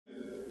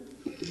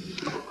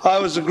I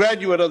was a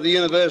graduate of the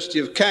University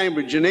of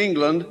Cambridge in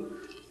England,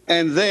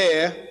 and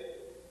there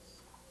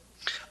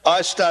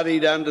I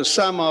studied under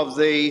some of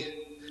the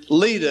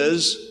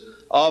leaders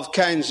of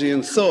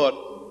Keynesian thought.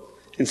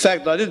 In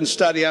fact, I didn't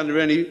study under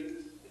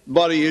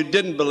anybody who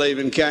didn't believe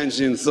in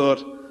Keynesian thought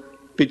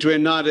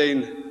between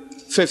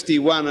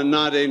 1951 and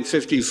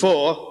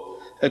 1954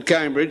 at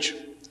Cambridge.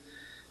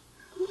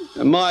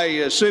 And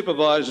my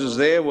supervisors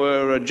there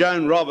were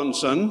Joan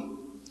Robinson,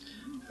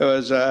 who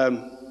was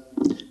a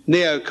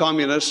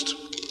neo-communist,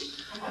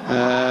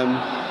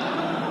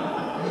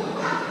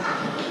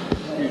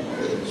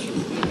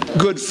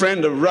 good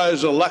friend of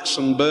Rosa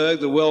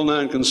Luxemburg, the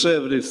well-known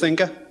conservative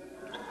thinker.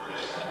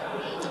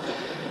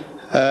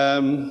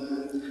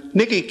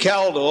 Nicky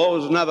Kaldor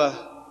was another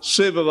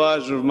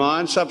supervisor of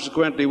mine,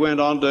 subsequently went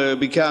on to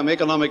become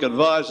economic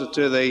advisor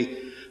to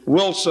the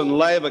Wilson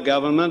Labor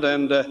government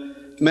and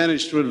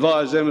managed to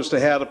advise them as to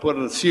how to put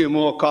a few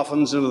more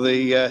coffins into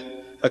the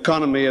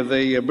economy of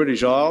the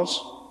British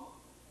Isles.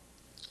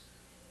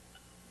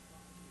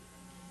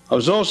 I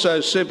was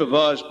also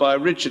supervised by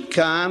Richard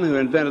Kahn, who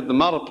invented the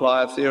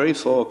multiplier theory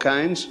for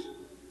Keynes,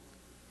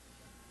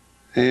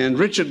 and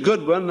Richard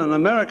Goodwin, an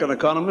American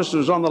economist who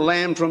was on the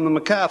lam from the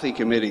McCarthy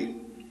Committee.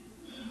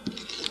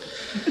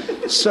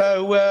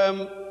 So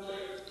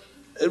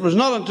it was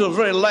not until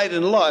very late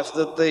in life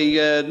that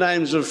the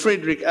names of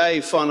Friedrich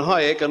A. von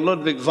Hayek and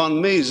Ludwig von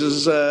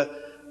Mises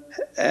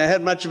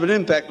had much of an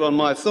impact on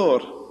my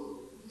thought.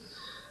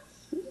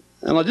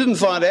 And I didn't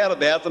find out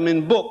about them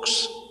in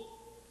books.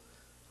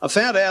 I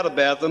found out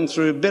about them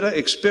through bitter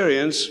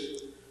experience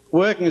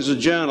working as a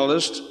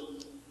journalist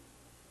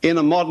in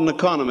a modern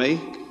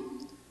economy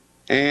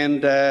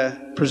and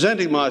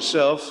presenting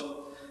myself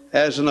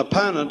as an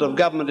opponent of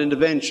government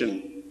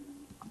intervention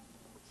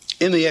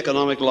in the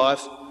economic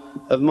life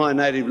of my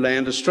native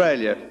land,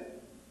 Australia.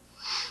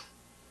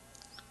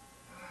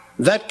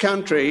 That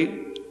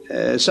country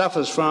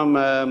suffers from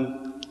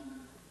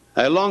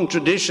a long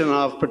tradition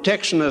of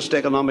protectionist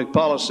economic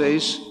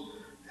policies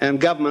and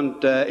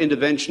government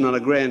intervention on a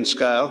grand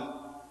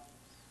scale.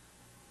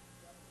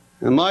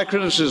 And my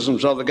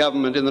criticisms of the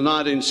government in the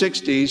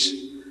 1960s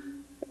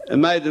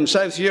made them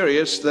so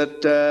furious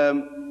that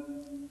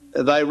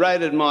they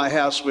raided my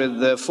house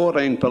with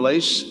 14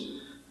 police,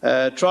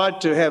 tried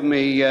to have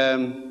me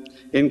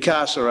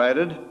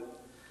incarcerated,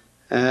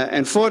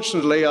 and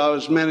fortunately I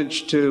was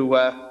managed to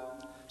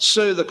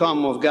sue the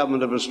Commonwealth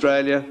Government of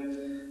Australia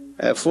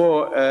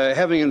for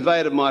having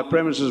invaded my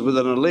premises with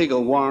an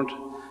illegal warrant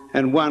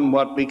and won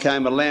what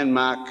became a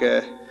landmark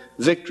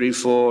victory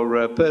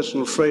for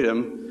personal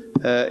freedom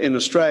in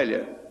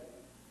Australia.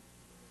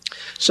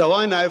 So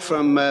I know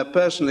from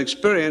personal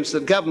experience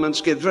that governments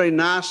get very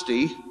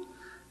nasty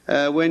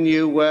when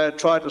you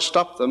try to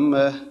stop them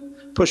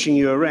pushing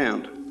you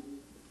around.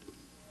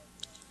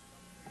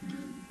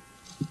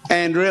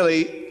 And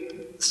really,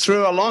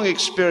 through a long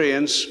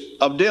experience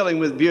of dealing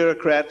with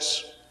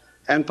bureaucrats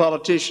and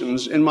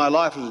politicians in my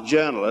life as a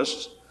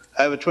journalist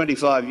over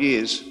 25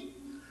 years,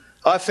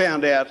 I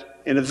found out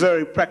in a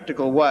very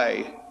practical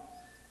way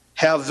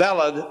how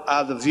valid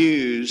are the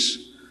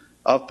views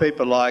of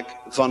people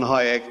like von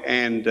Hayek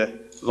and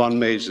von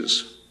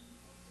Mises.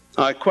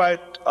 I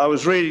quote, I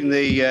was reading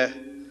the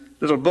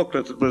little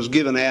booklet that was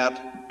given out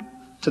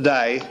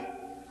today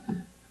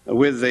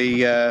with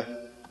the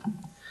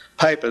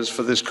papers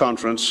for this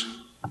conference,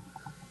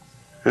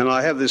 and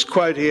I have this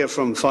quote here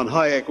from von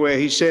Hayek where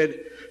he said,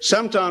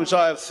 "Sometimes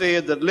I have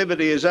feared that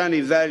liberty is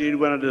only valued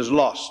when it is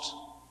lost.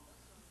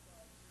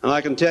 And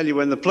I can tell you,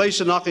 when the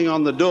police are knocking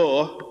on the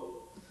door,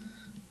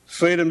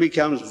 freedom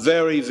becomes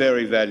very,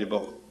 very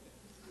valuable."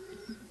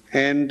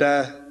 And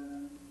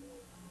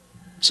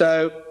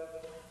so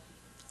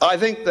I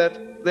think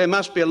that there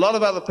must be a lot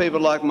of other people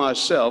like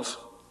myself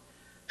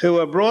who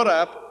are brought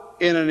up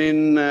in an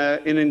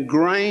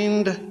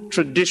ingrained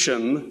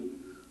tradition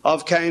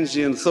of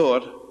Keynesian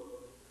thought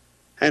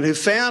and who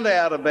found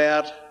out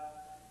about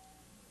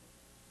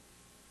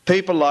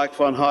people like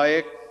von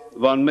Hayek,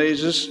 von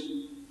Mises,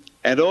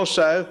 and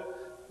also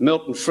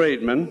Milton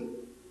Friedman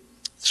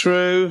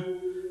through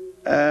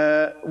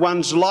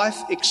one's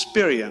life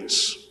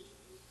experience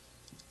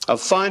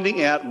of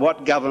finding out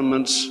what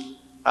governments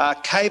are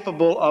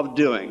capable of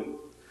doing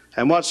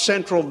and what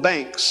central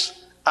banks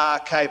are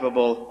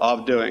capable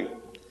of doing.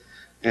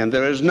 And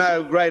there is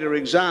no greater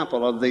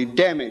example of the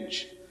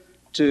damage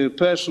to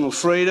personal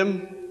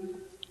freedom,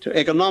 to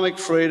economic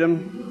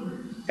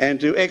freedom, and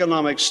to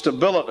economic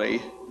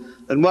stability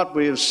than what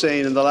we have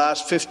seen in the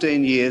last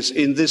 15 years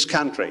in this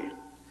country,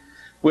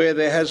 where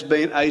there has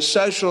been a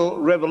social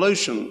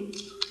revolution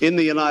in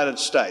the United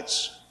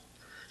States.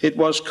 It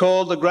was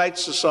called the Great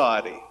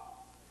Society.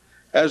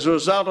 As a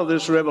result of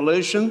this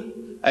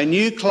revolution, a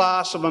new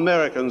class of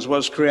Americans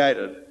was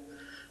created,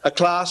 a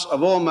class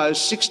of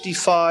almost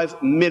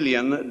 65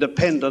 million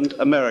dependent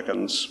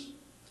Americans.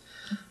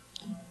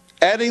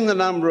 Adding the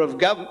number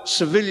of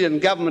civilian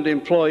government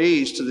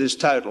employees to this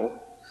total,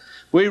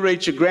 we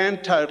reach a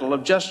grand total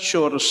of just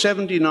short of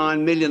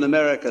 79 million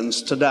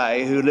Americans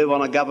today who live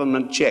on a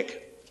government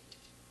check.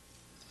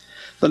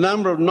 The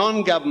number of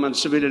non-government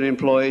civilian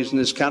employees in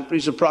this country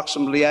is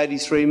approximately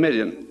 83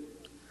 million.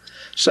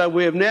 So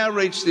we have now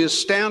reached the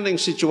astounding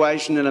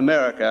situation in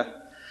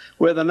America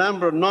where the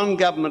number of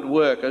non-government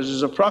workers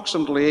is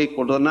approximately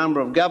equal to the number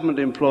of government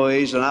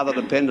employees and other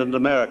dependent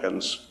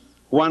Americans,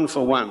 1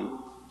 for 1.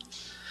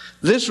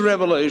 This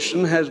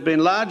revolution has been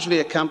largely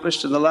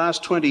accomplished in the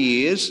last 20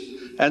 years,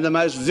 and the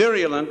most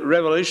virulent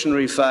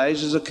revolutionary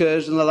phase has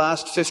occurred in the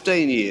last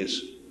 15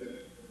 years.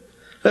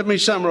 Let me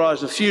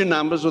summarise a few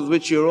numbers with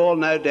which you're all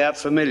no doubt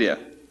familiar.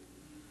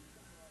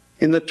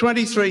 In the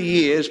 23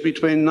 years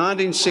between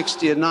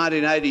 1960 and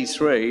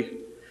 1983,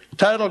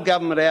 total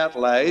government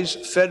outlays,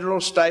 federal,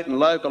 state and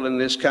local in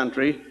this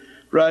country,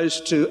 rose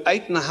to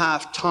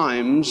 8.5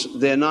 times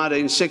their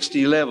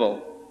 1960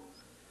 level.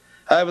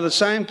 Over the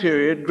same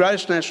period,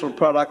 gross national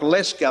product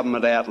less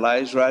government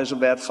outlays rose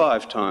about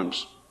 5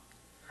 times.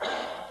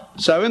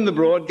 So in the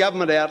broad,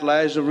 government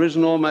outlays have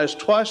risen almost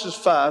twice as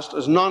fast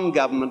as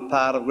non-government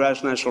part of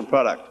gross national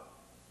product.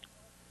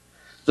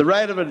 The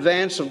rate of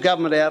advance of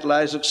government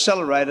outlays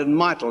accelerated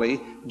mightily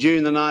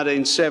during the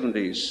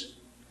 1970s.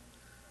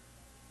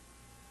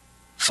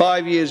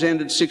 5 years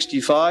ended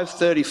 65,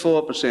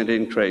 34%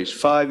 increase.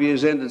 5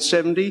 years ended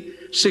 70,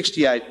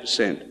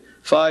 68%.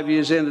 5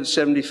 years ended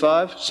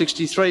 75,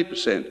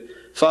 63%.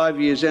 5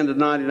 years ended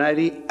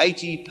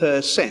 1980,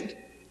 80%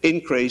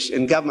 increase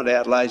in government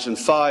outlays in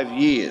 5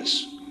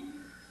 years.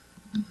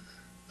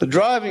 The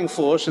driving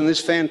force in this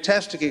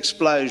fantastic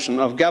explosion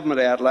of government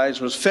outlays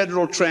was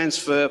federal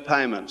transfer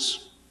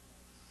payments.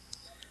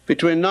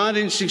 Between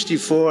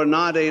 1964 and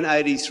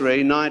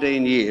 1983,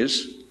 19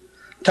 years,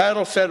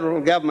 total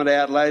federal government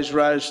outlays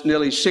rose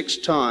nearly 6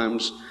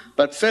 times,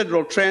 but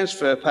federal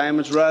transfer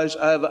payments rose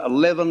over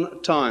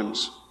 11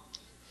 times.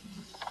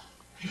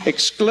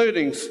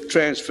 Excluding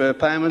transfer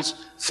payments,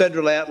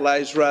 federal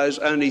outlays rose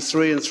only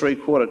 3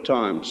 3/4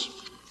 times.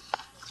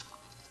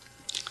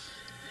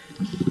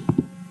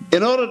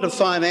 In order to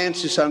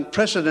finance this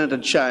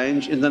unprecedented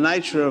change in the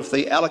nature of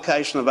the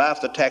allocation of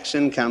after-tax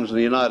incomes in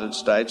the United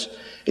States,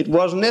 it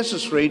was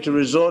necessary to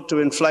resort to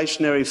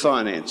inflationary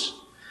finance.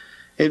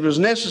 It was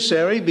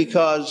necessary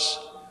because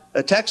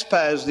the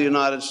taxpayers of the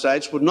United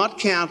States would not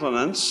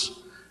countenance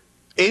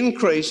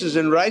increases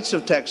in rates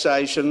of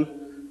taxation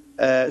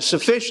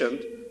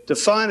sufficient to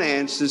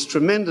finance this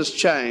tremendous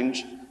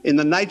change in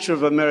the nature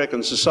of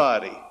American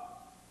society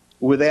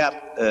without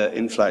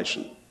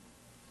inflation.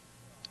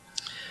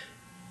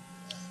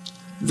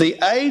 The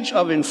age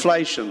of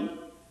inflation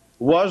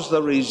was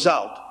the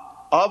result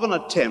of an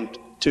attempt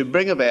to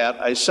bring about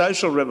a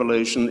social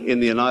revolution in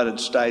the United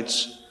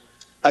States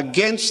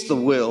against the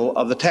will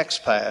of the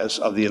taxpayers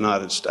of the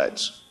United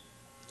States.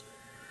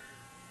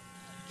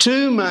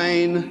 Two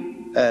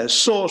main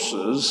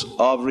sources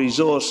of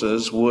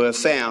resources were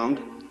found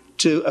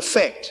to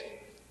effect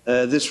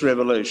this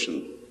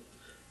revolution.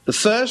 The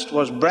first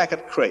was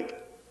bracket creep,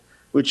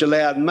 which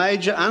allowed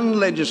major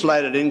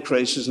unlegislated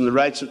increases in the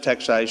rates of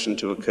taxation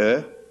to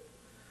occur.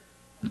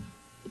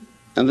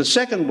 And the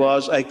second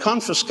was a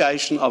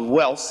confiscation of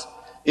wealth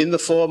in the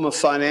form of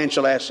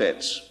financial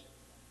assets.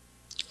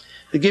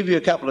 To give you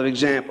a couple of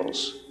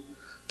examples,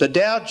 the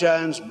Dow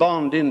Jones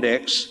Bond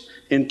Index,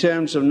 in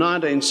terms of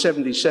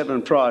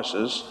 1977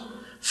 prices,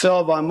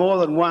 fell by more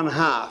than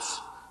 1/2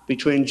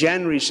 between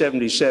January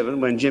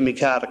 77, when Jimmy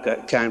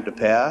Carter came to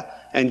power,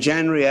 and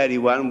January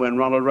 81, when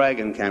Ronald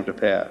Reagan came to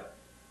power.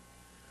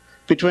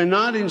 Between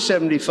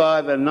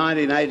 1975 and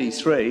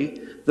 1983,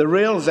 the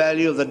real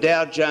value of the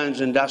Dow Jones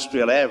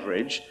Industrial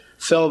Average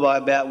fell by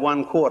about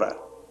 1/4.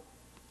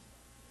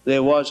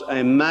 There was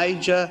a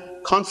major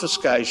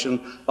confiscation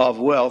of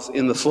wealth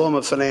in the form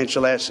of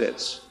financial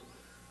assets.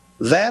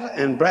 That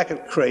and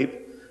bracket creep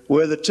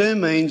were the two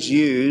means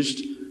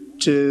used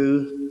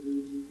to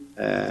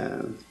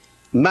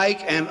make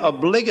an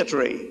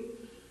obligatory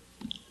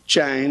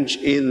change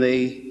in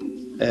the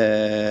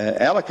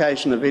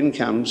allocation of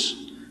incomes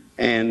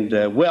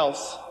and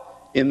wealth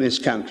in this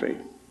country.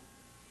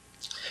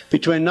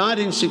 Between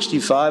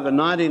 1965 and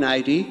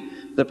 1980,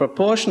 the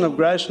proportion of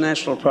gross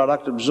national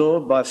product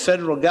absorbed by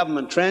federal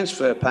government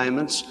transfer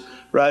payments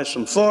rose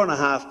from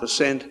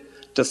 4.5%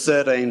 to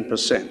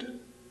 13%.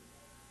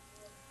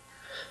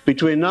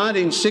 Between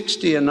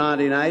 1960 and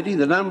 1980,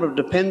 the number of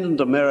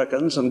dependent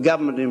Americans and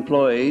government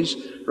employees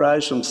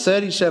rose from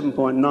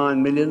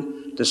 37.9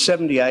 million to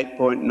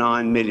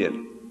 78.9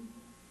 million.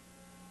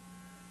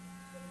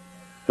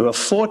 There were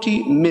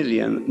 40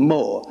 million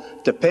more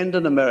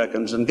dependent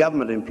Americans and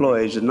government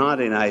employees in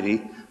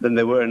 1980 than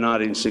there were in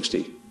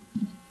 1960.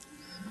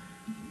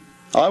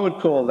 I would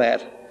call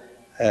that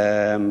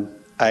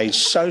a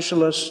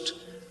socialist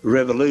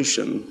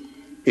revolution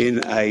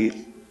in a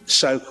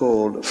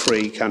so-called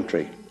free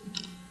country.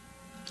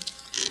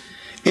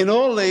 In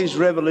all these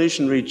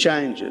revolutionary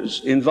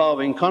changes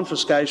involving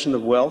confiscation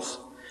of wealth,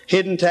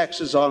 hidden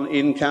taxes on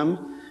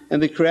income,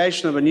 and the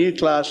creation of a new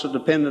class of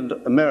dependent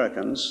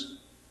Americans,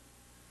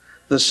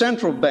 the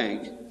central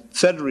bank,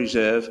 Federal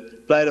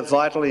Reserve, played a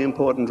vitally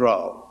important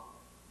role.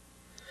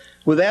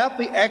 Without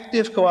the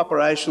active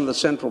cooperation of the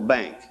central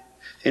bank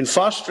in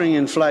fostering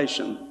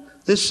inflation,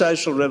 this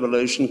social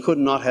revolution could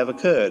not have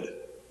occurred.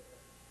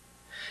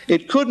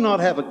 It could not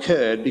have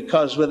occurred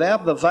because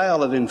without the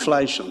veil of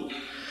inflation,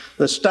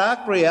 the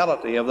stark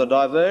reality of the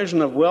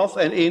diversion of wealth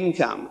and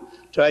income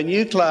to a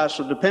new class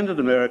of dependent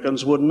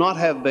Americans would not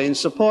have been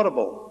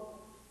supportable.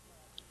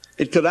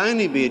 It could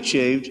only be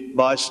achieved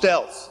by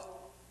stealth.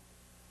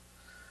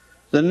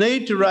 The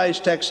need to raise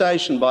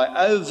taxation by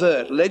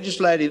overt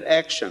legislative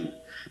action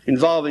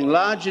involving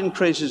large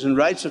increases in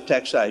rates of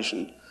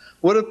taxation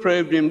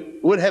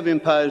would have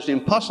imposed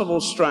impossible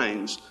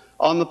strains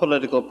on the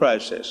political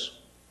process.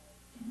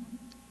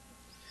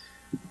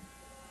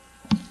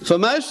 For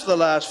most of the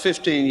last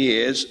 15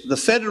 years, the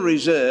Federal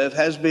Reserve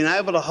has been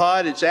able to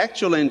hide its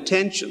actual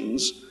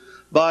intentions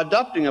by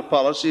adopting a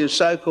policy of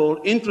so-called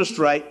interest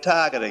rate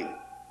targeting.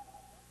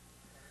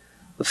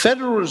 The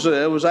Federal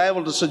Reserve was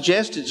able to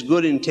suggest its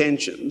good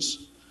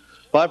intentions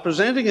by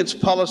presenting its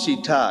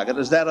policy target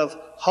as that of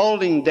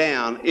holding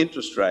down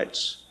interest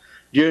rates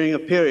during a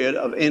period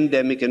of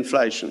endemic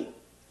inflation.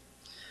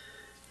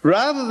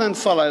 Rather than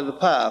follow the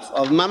path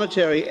of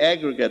monetary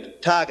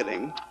aggregate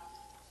targeting,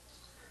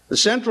 the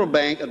central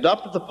bank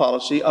adopted the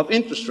policy of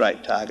interest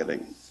rate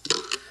targeting.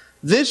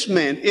 This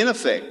meant, in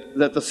effect,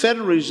 that the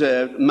Federal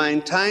Reserve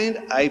maintained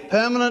a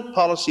permanent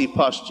policy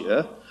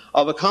posture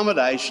of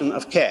accommodation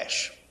of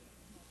cash.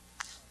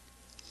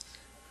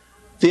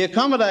 The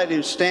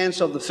accommodative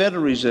stance of the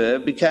Federal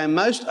Reserve became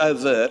most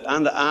overt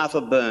under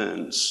Arthur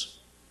Burns,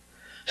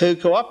 who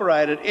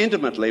cooperated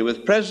intimately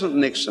with President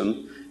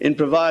Nixon in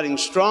providing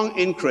strong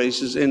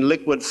increases in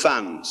liquid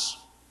funds.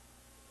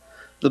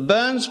 The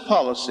Burns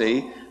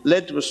policy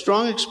led to a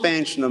strong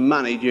expansion of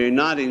money during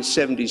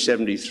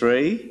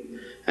 1970-73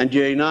 and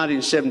during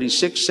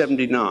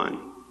 1976-79.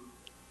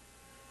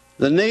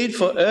 The need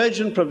for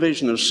urgent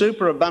provision of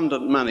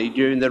superabundant money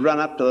during the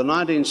run-up to the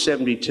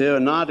 1972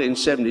 and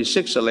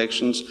 1976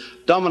 elections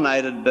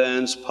dominated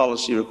Burns'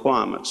 policy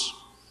requirements.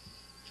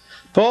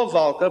 Paul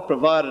Volcker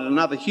provided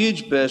another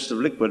huge burst of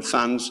liquid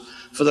funds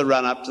for the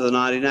run-up to the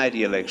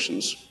 1980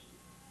 elections.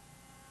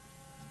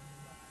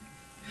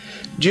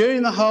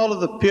 During the whole of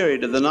the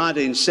period of the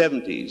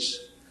 1970s,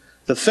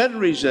 the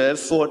Federal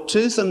Reserve fought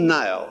tooth and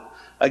nail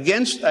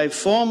against a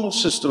formal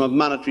system of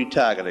monetary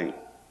targeting.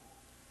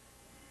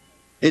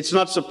 It's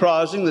not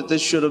surprising that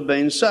this should have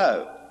been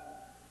so.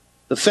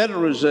 The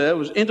Federal Reserve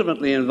was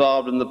intimately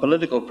involved in the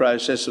political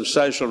process of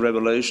social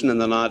revolution in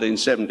the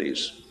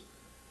 1970s.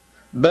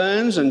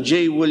 Burns and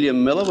G.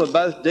 William Miller were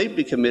both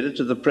deeply committed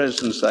to the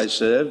presidents they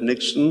served,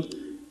 Nixon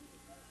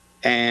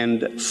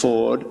and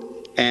Ford,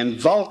 and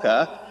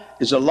Volcker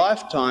is a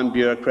lifetime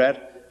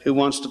bureaucrat who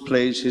wants to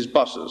please his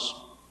bosses.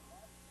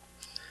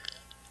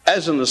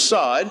 As an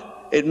aside,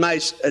 it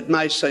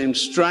may seem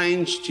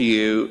strange to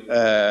you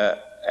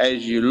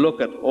as you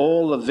look at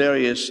all the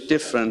various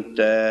different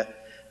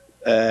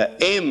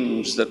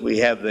M's that we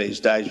have these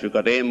days. We've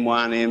got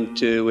M1, M2,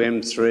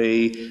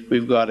 M3,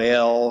 we've got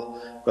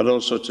L, got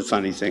all sorts of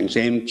funny things,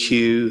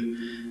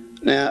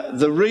 MQ. Now,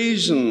 the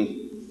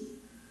reason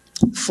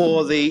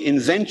for the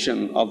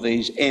invention of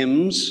these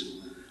M's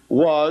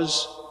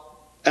was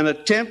an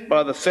attempt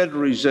by the Federal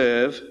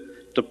Reserve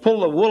to pull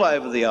the wool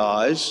over the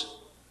eyes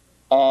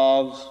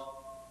of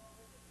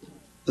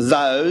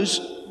those,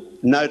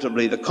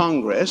 notably the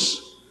Congress,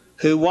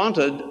 who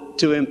wanted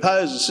to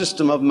impose a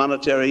system of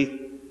monetary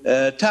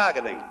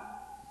targeting.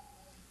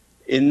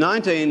 In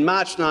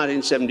March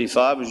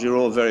 1975, as you're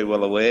all very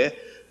well aware,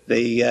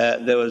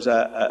 there was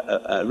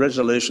a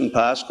resolution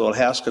passed called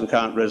House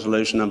Concurrent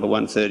Resolution number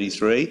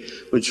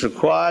 133, which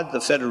required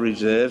the Federal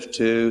Reserve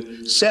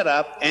to set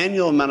up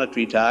annual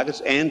monetary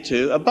targets and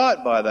to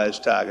abide by those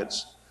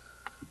targets.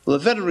 Well,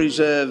 the Federal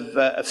Reserve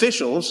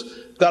officials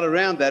got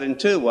around that in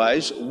two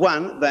ways.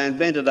 One, they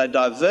invented a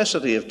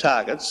diversity of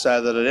targets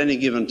so that at any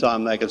given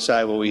time they could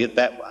say, well, we hit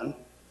that one.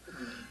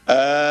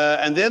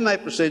 And then they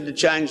proceeded to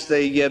change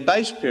the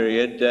base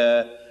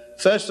period.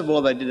 First of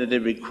all, they did it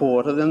every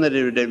quarter, then they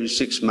did it every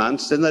 6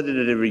 months, then they did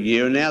it every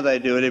year, and now they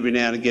do it every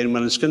now and again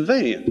when it's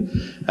convenient.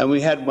 And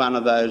we had one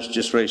of those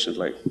just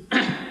recently.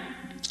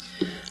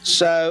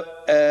 So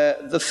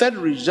the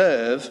Federal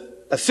Reserve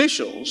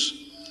officials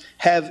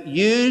have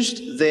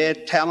used their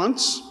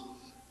talents,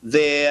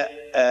 their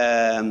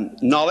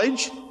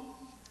knowledge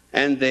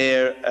and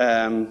their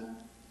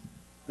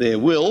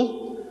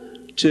will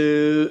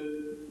to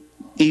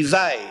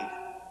evade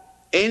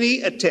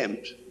any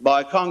attempt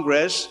by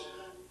Congress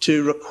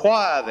to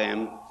require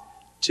them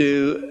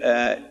to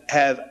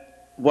have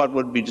what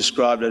would be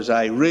described as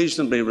a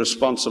reasonably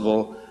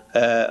responsible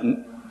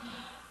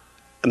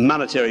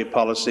monetary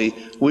policy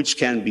which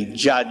can be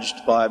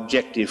judged by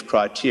objective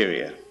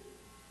criteria.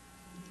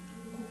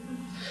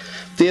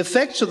 The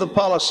effects of the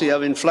policy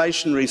of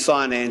inflationary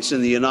finance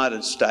in the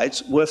United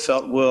States were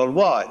felt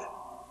worldwide.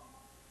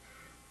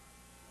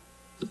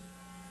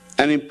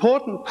 An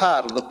important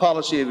part of the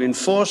policy of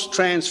enforced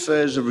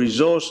transfers of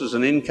resources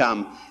and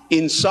income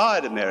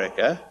inside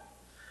America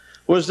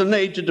was the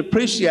need to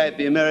depreciate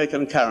the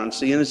American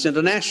currency in its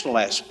international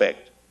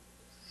aspect.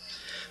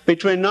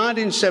 Between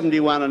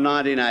 1971 and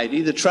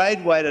 1980, the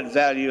trade-weighted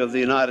value of the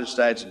United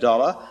States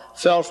dollar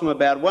fell from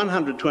about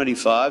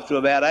 125 to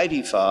about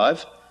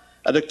 85,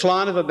 a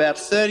decline of about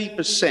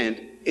 30%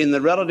 in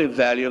the relative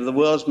value of the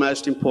world's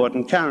most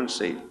important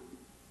currency.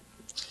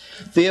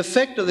 The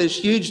effect of this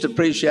huge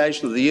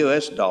depreciation of the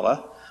US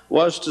dollar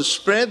was to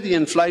spread the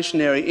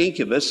inflationary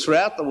incubus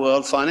throughout the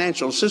world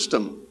financial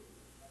system.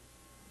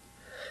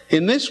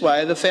 In this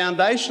way, the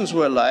foundations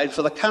were laid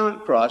for the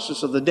current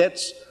crisis of the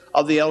debts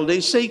of the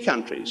LDC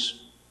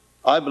countries.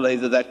 I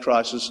believe that that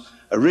crisis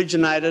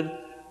originated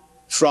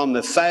from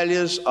the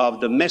failures of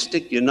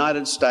domestic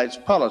United States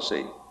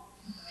policy.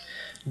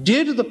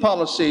 Due to the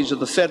policies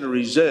of the Federal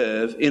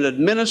Reserve in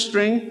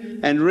administering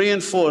and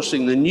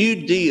reinforcing the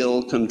New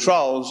Deal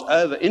controls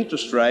over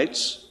interest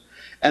rates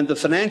and the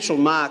financial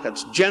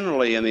markets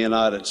generally in the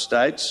United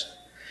States,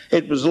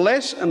 it was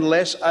less and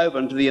less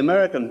open to the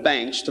American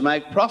banks to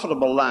make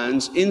profitable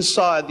loans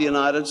inside the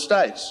United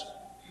States.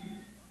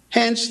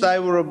 Hence, they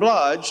were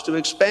obliged to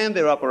expand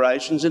their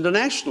operations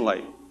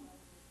internationally.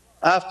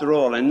 After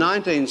all, in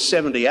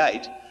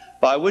 1978,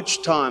 by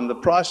which time the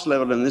price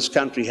level in this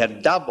country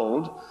had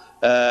doubled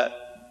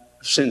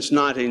since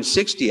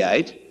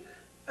 1968,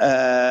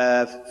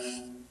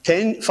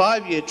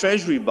 5-year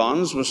Treasury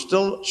bonds were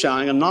still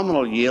showing a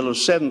nominal yield of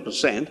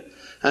 7%,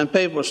 and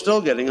people were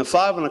still getting a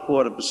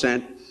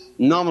 5.25%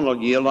 nominal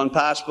yield on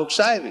passbook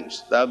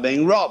savings. They were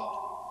being robbed.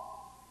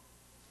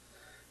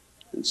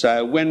 And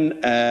so when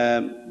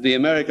the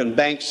American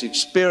banks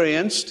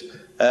experienced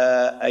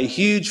a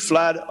huge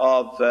flood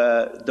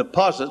of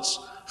deposits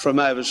from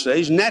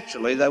overseas,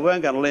 naturally they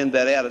weren't going to lend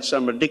that out at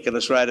some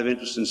ridiculous rate of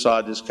interest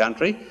inside this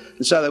country,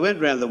 and so they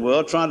went around the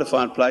world trying to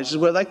find places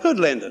where they could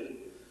lend it.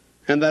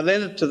 And they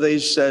lent it to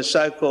these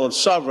so-called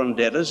sovereign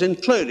debtors,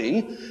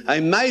 including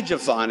a major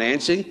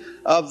financing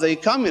of the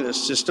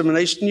communist system in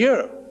Eastern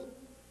Europe.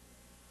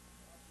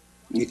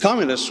 The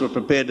communists were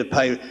prepared to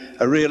pay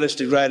a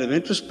realistic rate of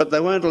interest, but they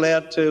weren't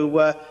allowed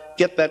to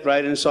get that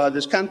rate inside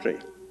this country.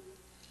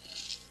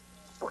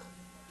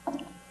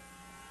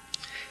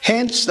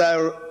 Hence,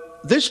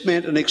 this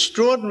meant an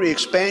extraordinary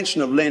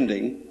expansion of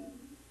lending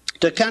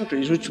to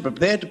countries which were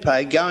prepared to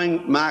pay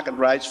going market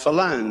rates for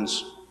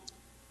loans.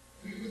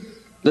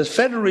 The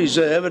Federal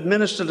Reserve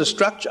administered a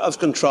structure of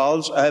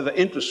controls over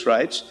interest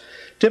rates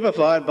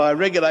typified by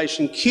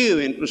Regulation Q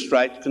interest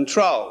rate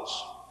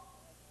controls.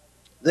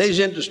 These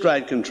interest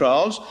rate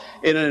controls,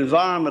 in an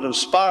environment of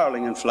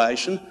spiralling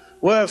inflation,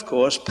 were, of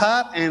course,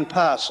 part and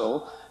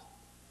parcel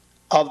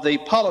of the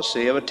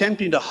policy of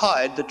attempting to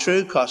hide the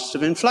true costs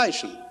of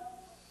inflation.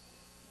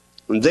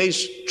 And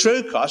these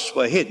true costs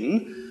were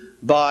hidden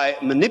by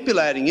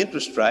manipulating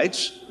interest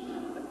rates,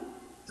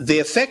 the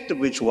effect of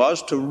which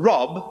was to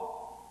rob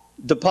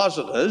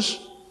depositors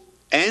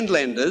and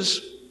lenders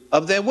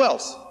of their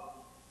wealth.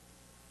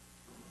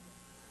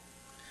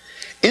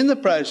 In the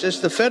process,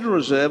 the Federal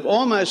Reserve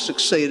almost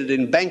succeeded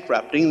in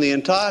bankrupting the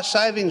entire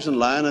savings and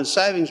loan and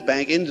savings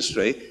bank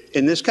industry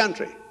in this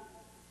country.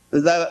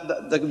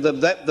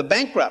 The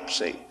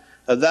bankruptcy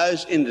of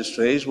those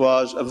industries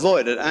was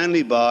avoided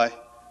only by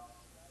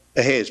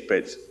a hair's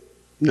breadth,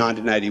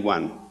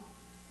 1981.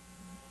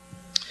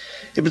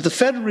 It was the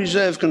Federal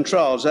Reserve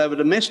controls over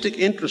domestic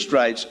interest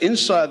rates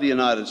inside the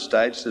United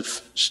States that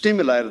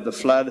stimulated the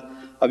flood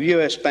of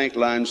US bank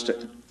loans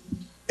to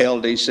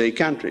LDC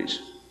countries.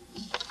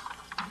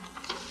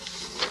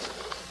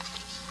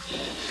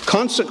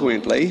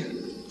 Consequently,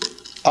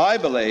 I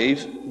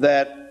believe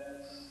that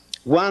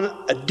one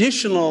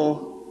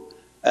additional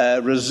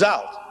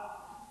result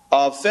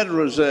of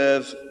Federal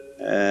Reserve,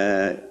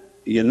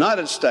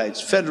 United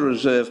States Federal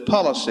Reserve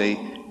policy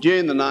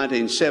during the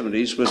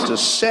 1970s was to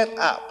set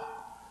up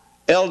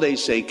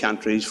LDC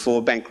countries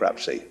for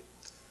bankruptcy.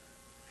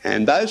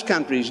 And those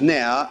countries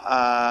now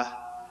are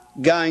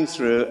going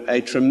through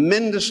a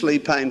tremendously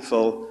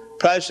painful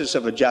process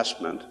of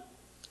adjustment,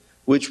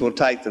 which will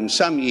take them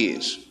some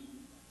years.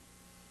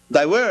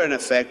 They were, in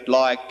effect,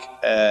 like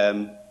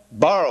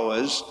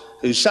borrowers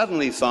who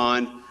suddenly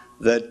find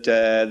that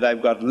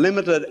they've got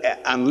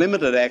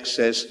unlimited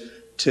access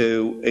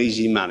to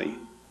easy money.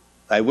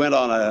 They went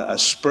on a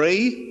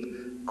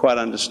spree, quite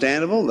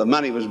understandable. The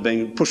money was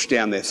being pushed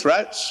down their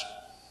throats.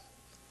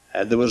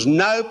 There was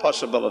no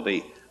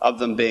possibility of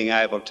them being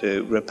able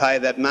to repay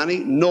that money,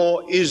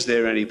 nor is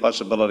there any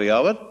possibility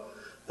of it.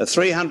 The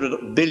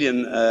 300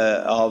 billion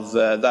of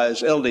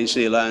those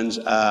LDC loans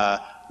are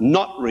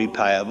not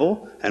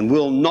repayable and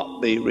will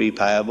not be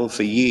repayable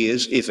for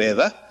years, if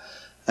ever.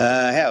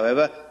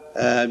 However,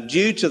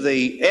 due to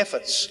the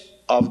efforts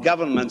of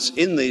governments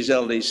in these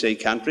LDC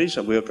countries,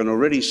 and we can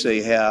already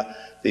see how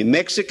the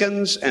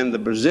Mexicans and the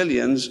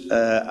Brazilians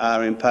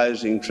are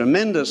imposing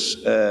tremendous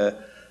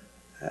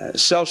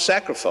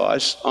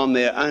self-sacrifice on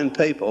their own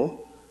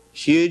people,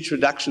 huge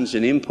reductions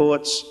in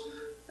imports,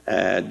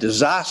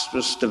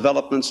 disastrous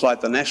developments like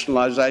the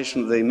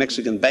nationalisation of the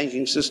Mexican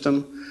banking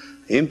system,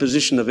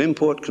 imposition of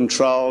import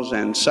controls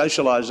and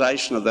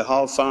socialisation of the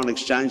whole foreign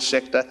exchange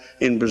sector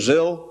in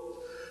Brazil.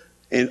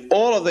 In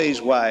all of these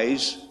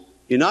ways,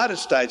 United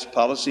States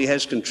policy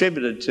has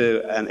contributed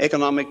to an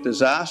economic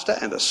disaster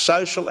and a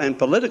social and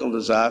political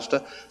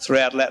disaster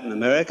throughout Latin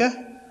America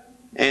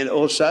and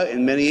also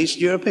in many East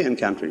European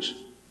countries.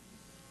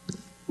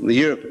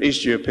 The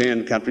East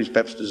European countries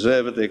perhaps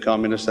deserve it, they're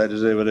communists, they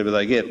deserve whatever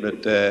they get,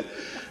 but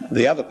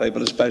the other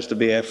people are supposed to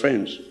be our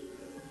friends.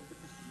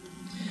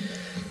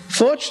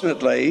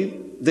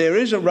 Fortunately, there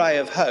is a ray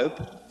of hope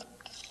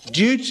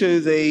due to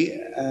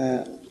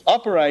the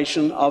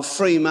operation of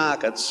free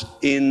markets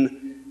in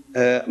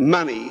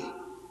money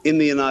in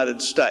the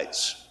United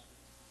States.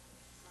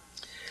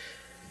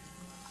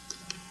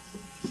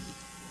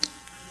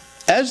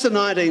 As the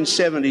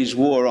 1970s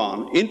wore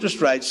on, interest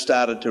rates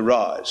started to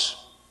rise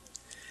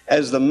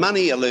as the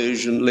money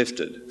illusion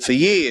lifted. For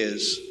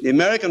years, the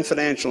American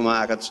financial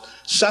markets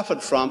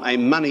suffered from a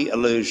money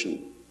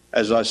illusion.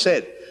 As I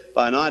said,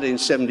 by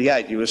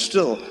 1978 you were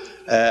still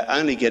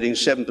only getting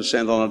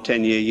 7% on a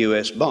 10-year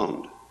US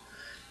bond.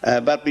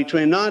 But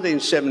between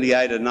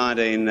 1978 and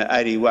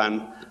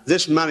 1981,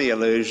 this money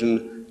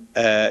illusion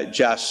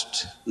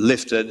just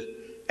lifted,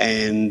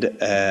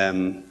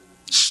 and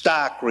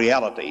stark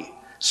reality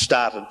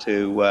started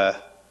to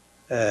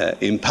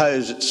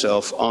impose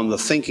itself on the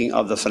thinking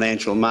of the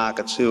financial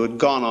markets, who had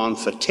gone on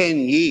for 10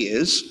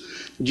 years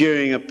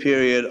during a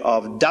period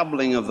of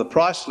doubling of the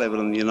price level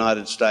in the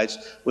United States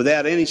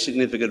without any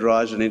significant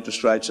rise in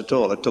interest rates at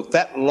all. It took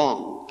that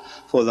long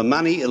for the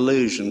money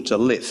illusion to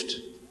lift.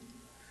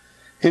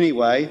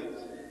 Anyway,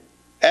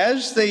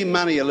 as the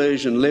money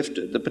illusion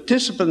lifted, the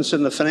participants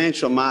in the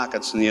financial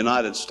markets in the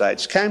United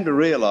States came to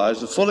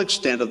realise the full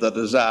extent of the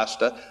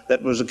disaster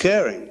that was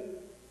occurring.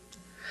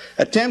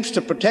 Attempts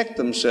to protect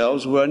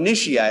themselves were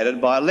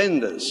initiated by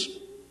lenders.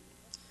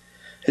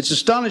 It's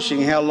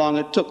astonishing how long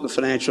it took the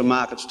financial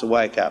markets to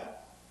wake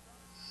up.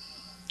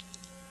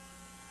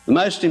 The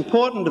most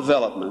important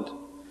development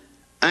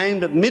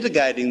aimed at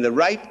mitigating the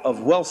rate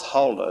of wealth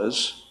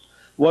holders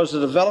was the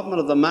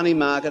development of the money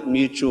market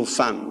mutual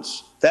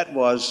funds. That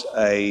was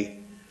a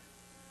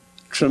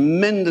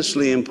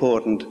tremendously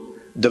important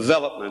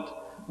development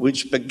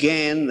which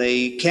began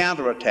the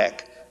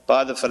counterattack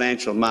by the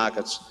financial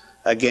markets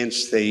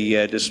against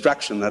the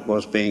destruction that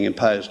was being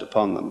imposed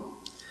upon them.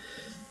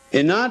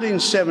 In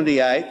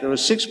 1978, there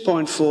was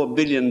 $6.4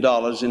 billion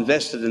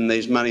invested in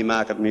these money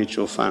market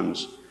mutual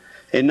funds.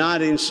 In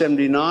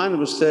 1979, it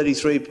was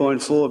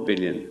 $33.4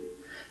 billion.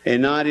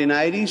 In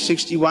 1980,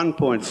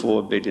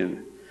 $61.4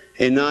 billion.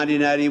 In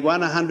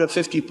 1981,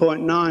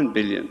 $150.9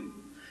 billion.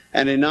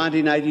 And in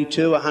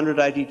 1982,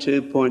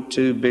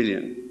 $182.2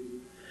 billion.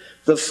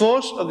 The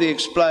force of the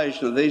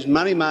explosion of these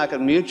money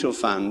market mutual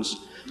funds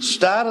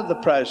started the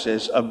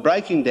process of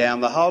breaking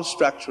down the whole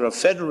structure of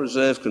Federal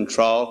Reserve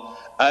control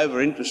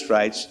over interest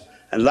rates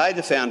and laid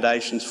the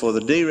foundations for the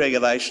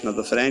deregulation of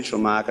the financial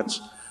markets,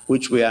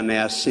 which we are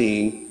now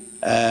seeing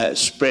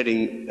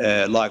spreading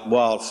like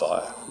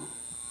wildfire.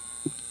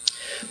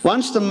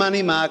 Once the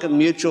money market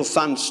mutual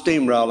fund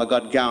steamroller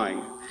got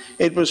going,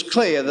 it was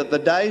clear that the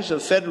days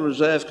of Federal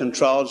Reserve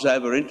controls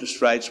over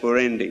interest rates were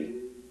ending.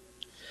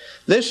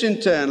 This in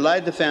turn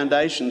laid the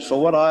foundations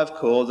for what I've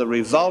called the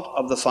revolt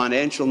of the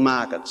financial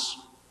markets.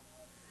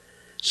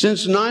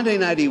 Since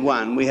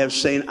 1981, we have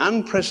seen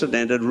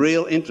unprecedented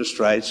real interest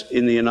rates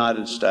in the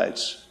United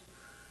States.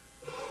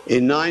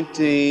 In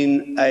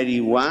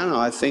 1981,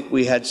 I think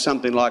we had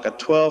something like a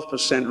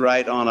 12%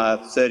 rate on a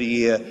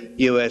 30-year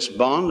US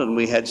bond, and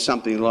we had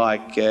something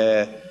like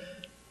 9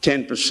 or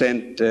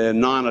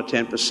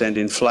 10%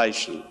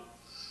 inflation.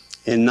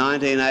 In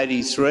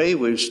 1983,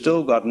 we've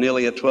still got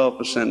nearly a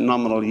 12%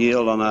 nominal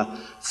yield on a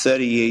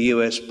 30-year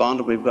US bond,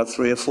 and we've got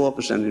 3 or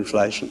 4%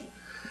 inflation.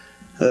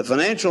 The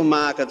financial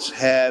markets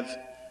have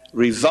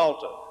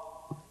revolted,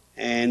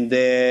 and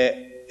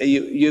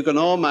you can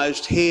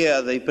almost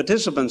hear the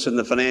participants in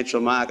the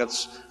financial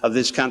markets of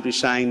this country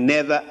saying,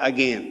 "Never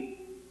again."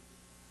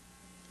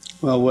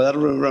 Well,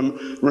 that'll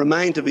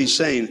remain to be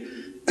seen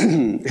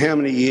how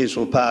many years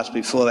will pass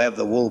before they have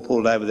the wool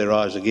pulled over their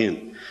eyes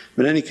again.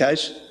 But in any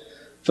case,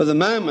 for the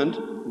moment,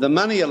 the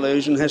money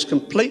illusion has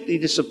completely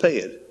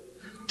disappeared,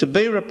 to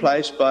be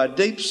replaced by a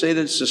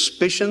deep-seated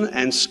suspicion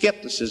and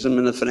scepticism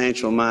in the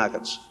financial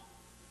markets.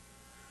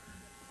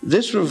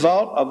 This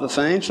revolt of the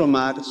financial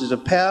markets is a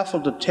powerful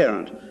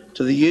deterrent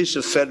to the use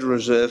of Federal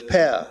Reserve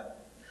power.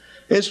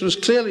 This was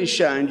clearly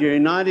shown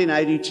during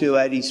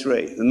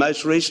 1982-83, the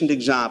most recent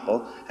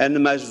example and the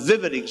most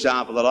vivid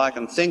example that I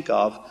can think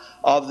of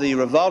the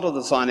revolt of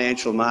the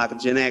financial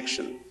markets in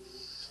action.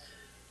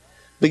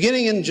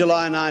 Beginning in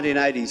July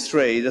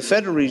 1983, the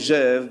Federal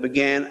Reserve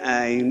began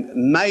a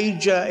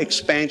major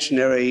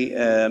expansionary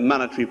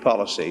monetary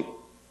policy,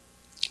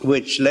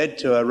 which led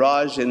to a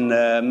rise in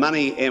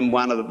money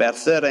M1 of about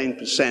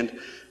 13%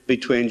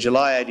 between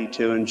July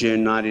 82 and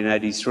June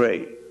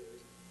 1983.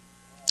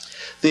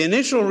 The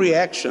initial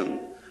reaction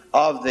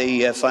of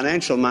the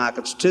financial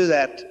markets to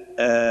that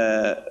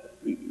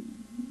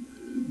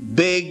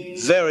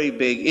very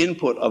big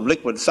input of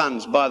liquid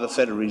funds by the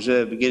Federal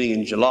Reserve beginning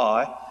in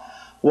July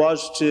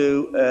was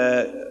to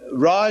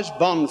rise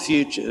bond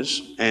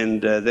futures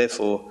and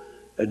therefore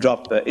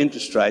drop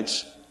interest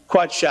rates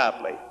quite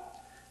sharply.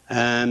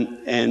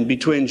 And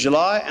between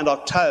July and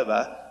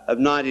October of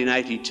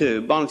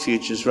 1982, bond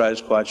futures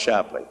rose quite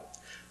sharply.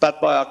 But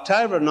by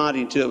October of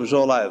 1992, it was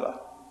all over.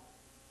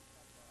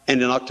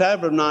 And in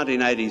October of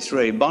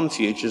 1983, bond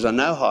futures are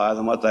no higher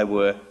than what they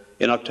were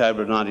in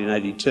October of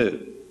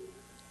 1982.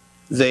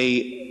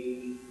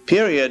 The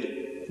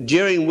period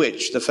during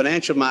which the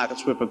financial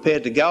markets were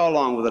prepared to go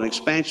along with an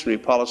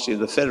expansionary policy of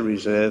the Federal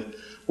Reserve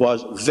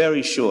was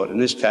very short. In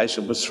this case,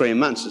 it was 3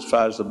 months as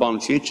far as the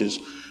bond futures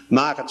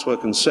markets were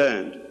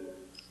concerned.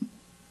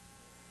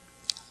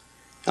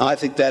 I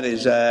think that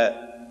is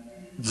a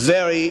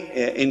very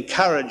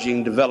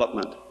encouraging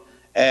development,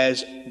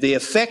 as the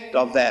effect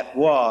of that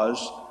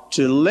was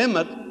to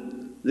limit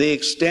the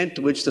extent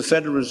to which the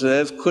Federal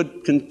Reserve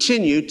could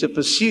continue to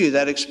pursue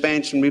that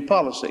expansionary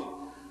policy.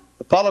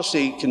 The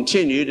policy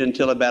continued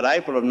until about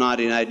April of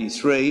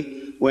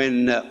 1983,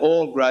 when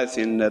all growth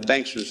in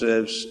banks'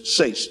 reserves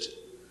ceased.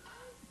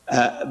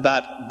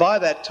 But by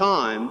that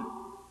time,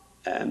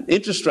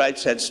 interest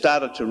rates had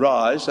started to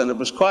rise, and it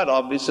was quite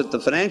obvious that the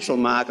financial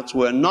markets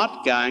were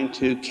not going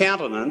to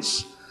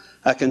countenance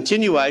a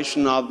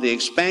continuation of the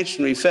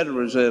expansionary Federal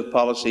Reserve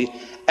policy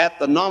at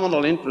the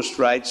nominal interest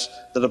rates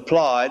that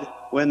applied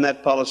when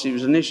that policy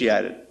was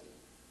initiated.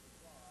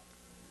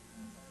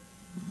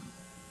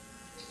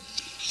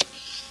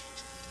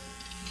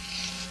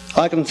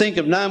 I can think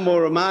of no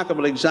more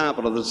remarkable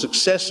example of the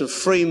success of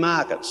free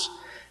markets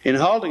in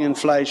holding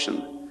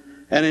inflation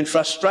and in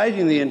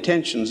frustrating the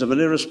intentions of an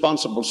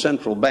irresponsible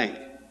central bank,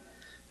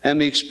 and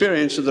the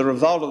experience of the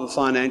revolt of the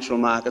financial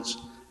markets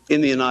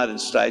in the United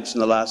States in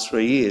the last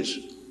 3 years.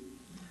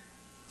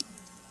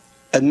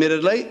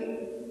 Admittedly,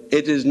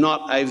 it is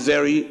not a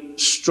very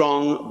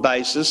strong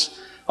basis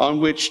on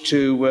which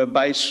to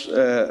base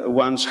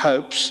one's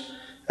hopes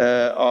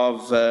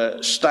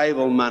of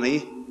stable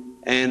money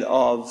and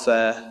of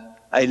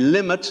a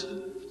limit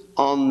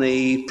on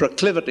the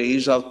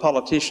proclivities of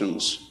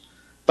politicians.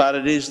 But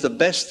it is the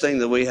best thing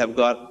that we have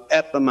got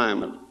at the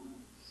moment.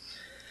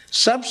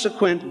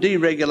 Subsequent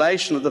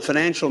deregulation of the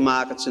financial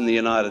markets in the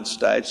United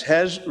States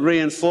has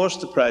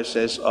reinforced the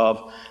process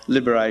of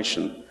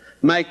liberation,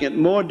 making it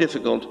more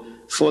difficult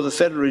for the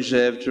Federal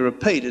Reserve to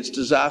repeat its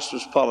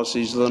disastrous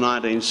policies of the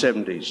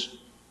 1970s.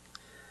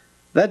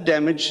 The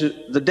damage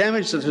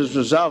that has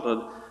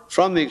resulted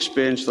from the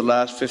experience of the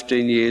last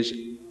 15 years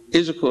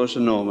is, of course,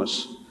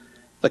 enormous.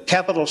 The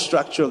capital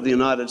structure of the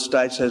United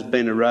States has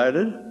been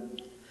eroded,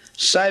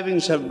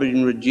 savings have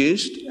been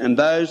reduced, and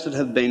those that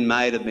have been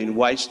made have been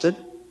wasted.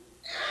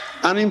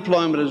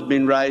 Unemployment has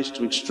been raised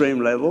to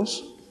extreme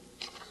levels.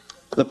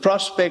 The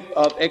prospect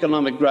of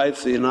economic growth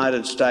for the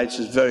United States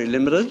is very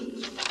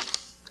limited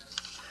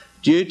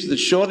due to the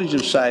shortage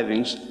of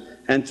savings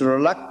and to the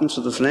reluctance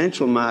of the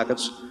financial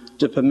markets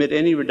to permit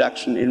any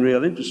reduction in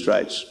real interest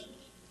rates.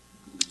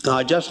 Now,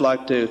 I'd just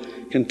like to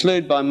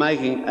conclude by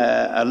making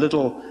a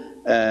little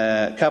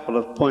couple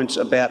of points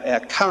about our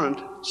current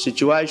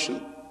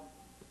situation.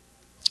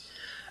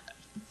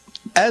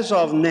 As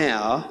of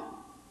now,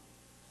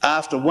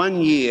 after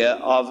 1 year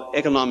of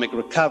economic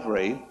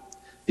recovery,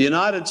 the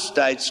United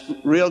States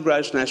real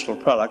gross national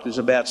product is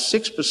about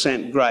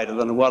 6% greater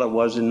than what it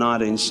was in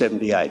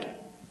 1978.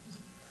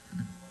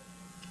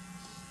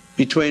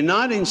 Between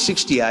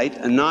 1968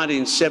 and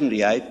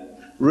 1978,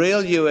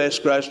 real US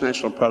gross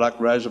national product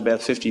rose about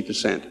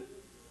 50%.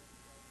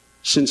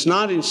 Since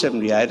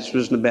 1978, it's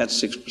risen about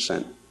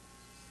 6%.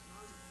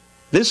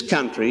 This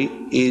country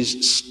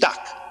is stuck.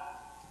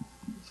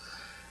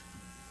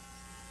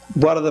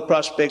 What are the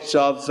prospects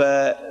of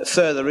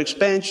further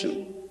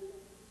expansion?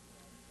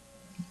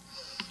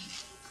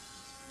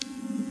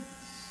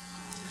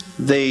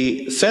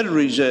 The Federal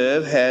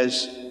Reserve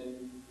has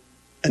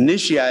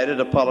initiated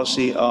a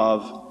policy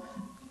of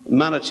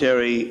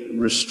monetary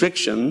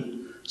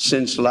restriction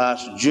since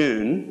last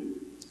June,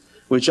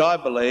 which I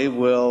believe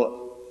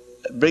will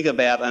bring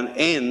about an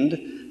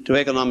end to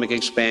economic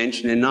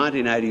expansion in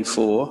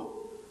 1984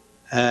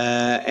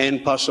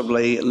 and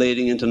possibly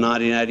leading into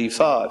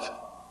 1985.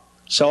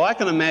 So I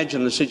can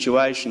imagine a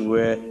situation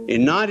where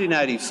in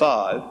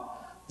 1985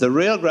 the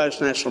real gross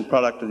national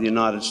product of the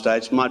United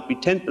States might be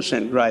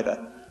 10%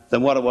 greater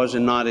than what it was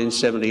in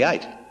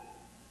 1978.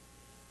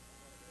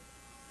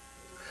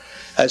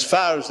 As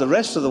far as the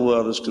rest of the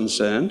world is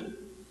concerned,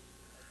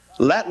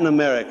 Latin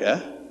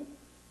America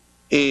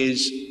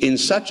is in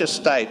such a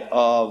state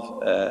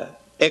of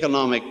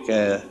economic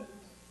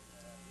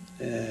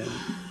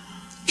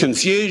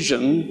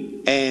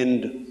confusion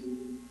and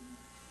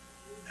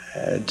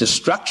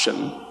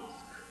destruction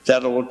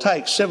that it will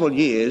take several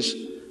years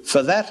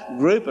for that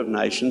group of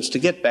nations to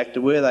get back to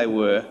where they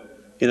were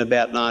in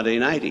about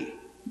 1980.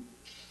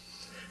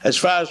 As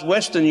far as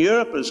Western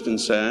Europe is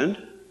concerned,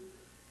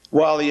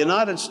 while the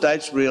United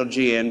States real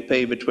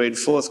GNP between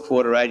fourth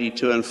quarter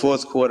 82 and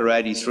fourth quarter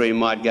 83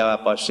 might go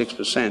up by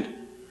 6%,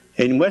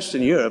 in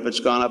Western Europe it's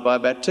gone up by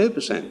about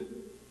 2%.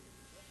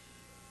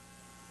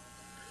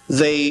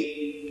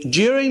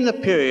 During the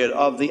period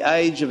of the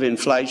age of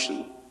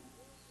inflation,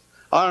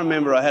 I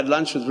remember I had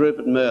lunch with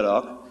Rupert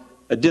Murdoch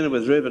a dinner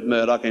with Rupert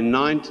Murdoch in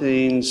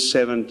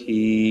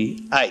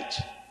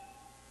 1978,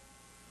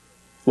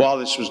 while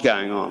this was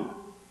going on.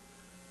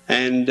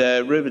 And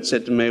Rupert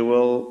said to me,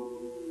 well,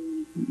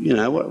 you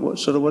know,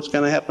 what's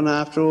going to happen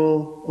after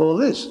all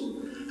this?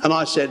 And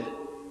I said,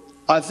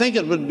 I think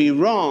it would be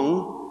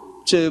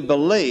wrong to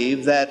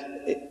believe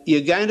that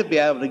you're going to be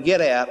able to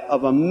get out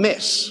of a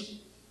mess,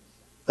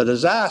 a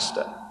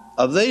disaster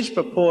of these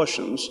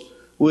proportions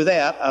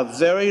without a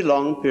very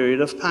long period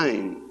of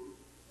pain.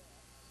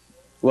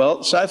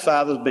 Well, so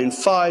far there's been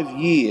 5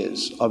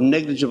 years of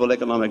negligible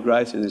economic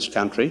growth in this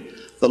country,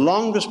 the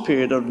longest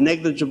period of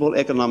negligible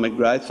economic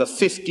growth for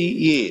 50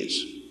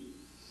 years.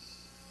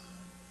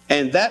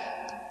 And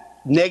that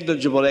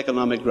negligible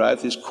economic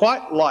growth is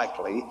quite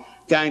likely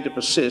going to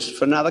persist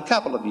for another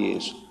couple of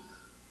years,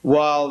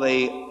 while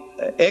the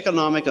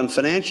economic and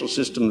financial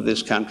system of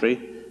this country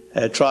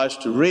tries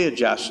to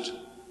readjust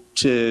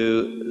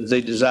to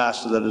the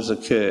disaster that has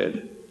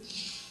occurred.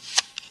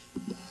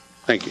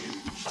 Thank you.